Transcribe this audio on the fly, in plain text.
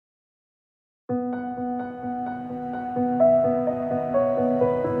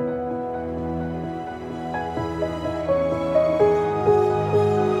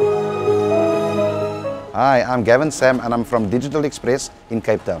Hi, I'm Gavin Sam and I'm from Digital Express in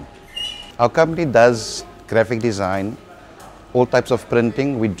Cape Town. Our company does graphic design, all types of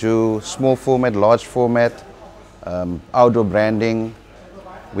printing. We do small format, large format, outdoor branding,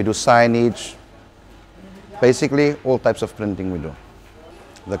 we do signage, basically all types of printing we do.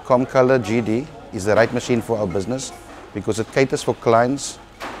 The ComColor GD is the right machine for our business because it caters for clients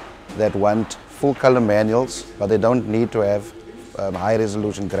that want full color manuals, but they don't need to have high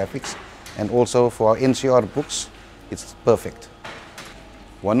resolution graphics. And also for our NCR books, it's perfect.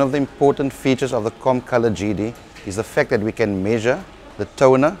 One of the important features of the ComColor GD is the fact that we can measure the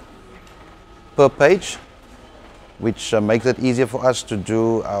toner per page, which makes it easier for us to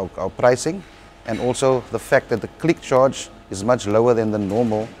do our pricing, and also the fact that the click charge is much lower than the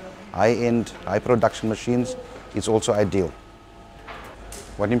normal high-end, high production machines is also ideal.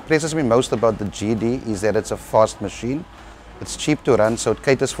 What impresses me most about the GD is that it's a fast machine. It's cheap to run, so it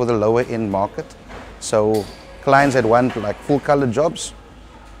caters for the lower end market. So clients that want like full color jobs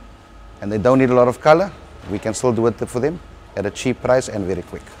and they don't need a lot of color, we can still do it for them at a cheap price and very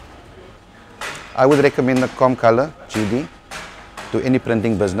quick. I would recommend the ComColor GD to any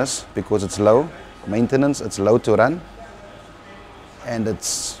printing business because it's low maintenance, it's low to run, and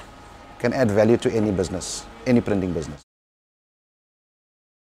it can add value to any business, any printing business.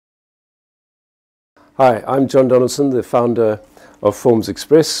 Hi, I'm John Donaldson, the founder of Forms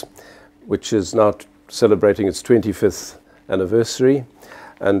Express, which is now celebrating its 25th anniversary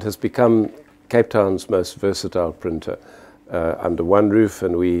and has become Cape Town's most versatile printer. Under one roof,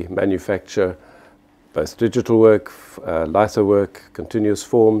 and we manufacture both digital work, litho work, continuous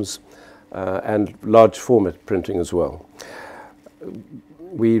forms, and large format printing as well.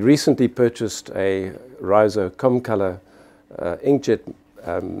 We recently purchased a RISO ComColor inkjet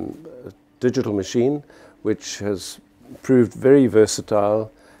digital machine, which has proved very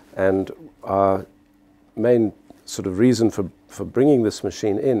versatile, and our main sort of reason for bringing this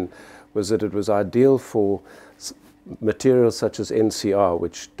machine in was that it was ideal for materials such as NCR,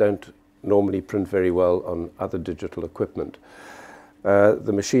 which don't normally print very well on other digital equipment.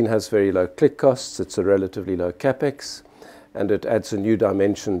 The machine has very low click costs, it's a relatively low capex, and it adds a new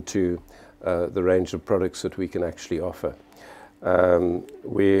dimension to the range of products that we can actually offer.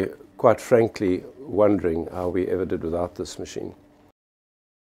 We're quite frankly wondering how we ever did without this machine.